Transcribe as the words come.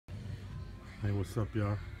Hey, what's up,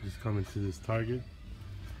 y'all? Just coming to this Target.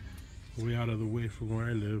 Way out of the way from where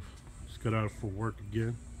I live. Just got out for work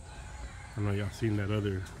again. I know y'all seen that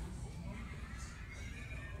other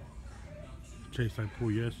chase I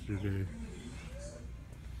pulled yesterday.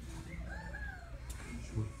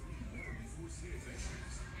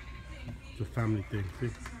 It's a family thing,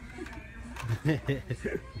 see?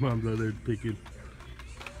 Mom's out there picking.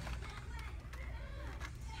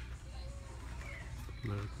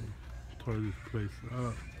 Tore this place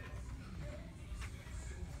up.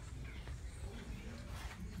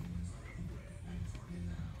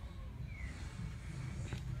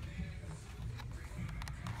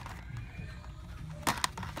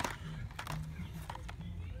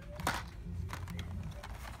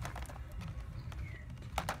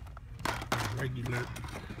 Regular.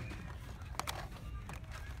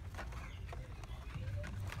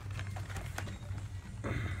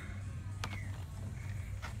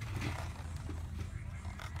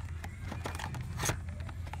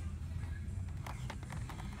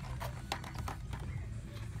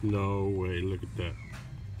 No way, look at that.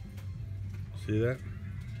 See that?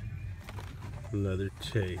 Another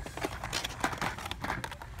chase.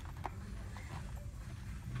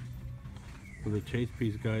 For the chase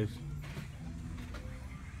piece, guys.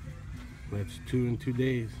 That's 2 in 2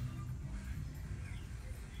 days.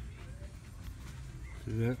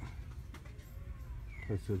 See that?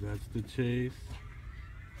 So that's the chase.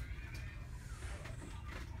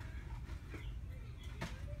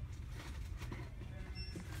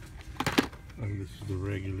 And this is the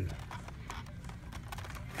regular.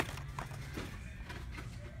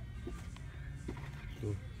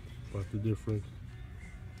 So, about the difference.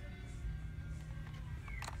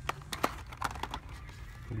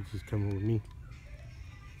 This is coming with me.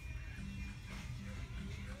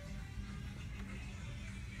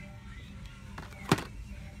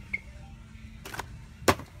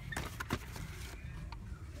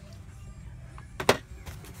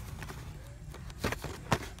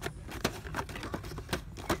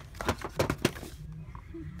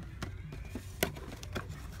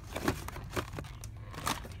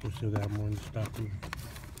 We should have more in the stocking.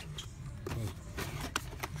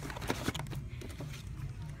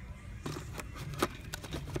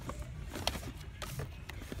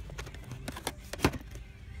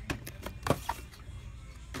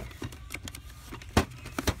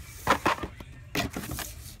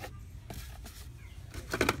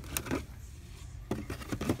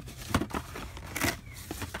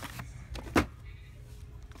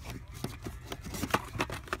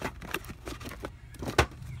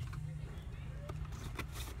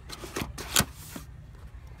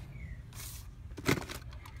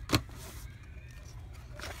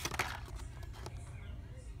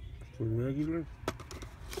 Regular.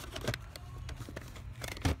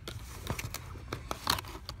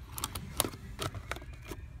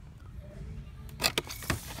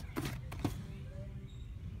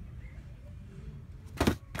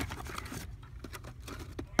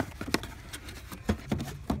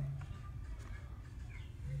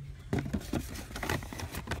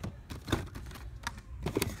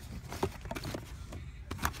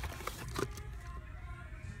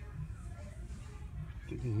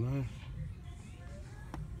 Nice.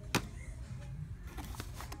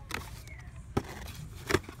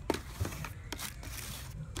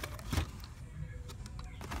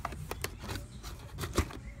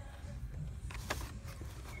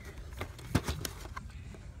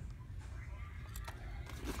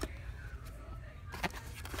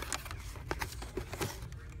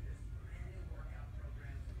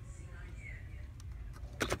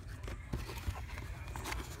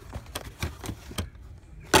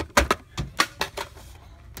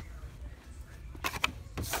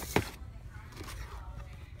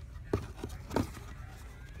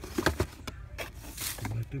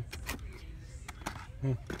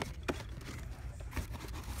 Hmm.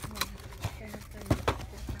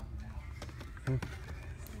 Hmm.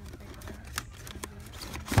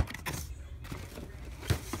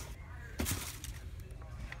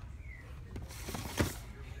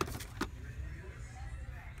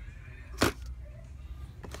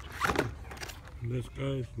 This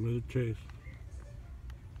guy's another chase.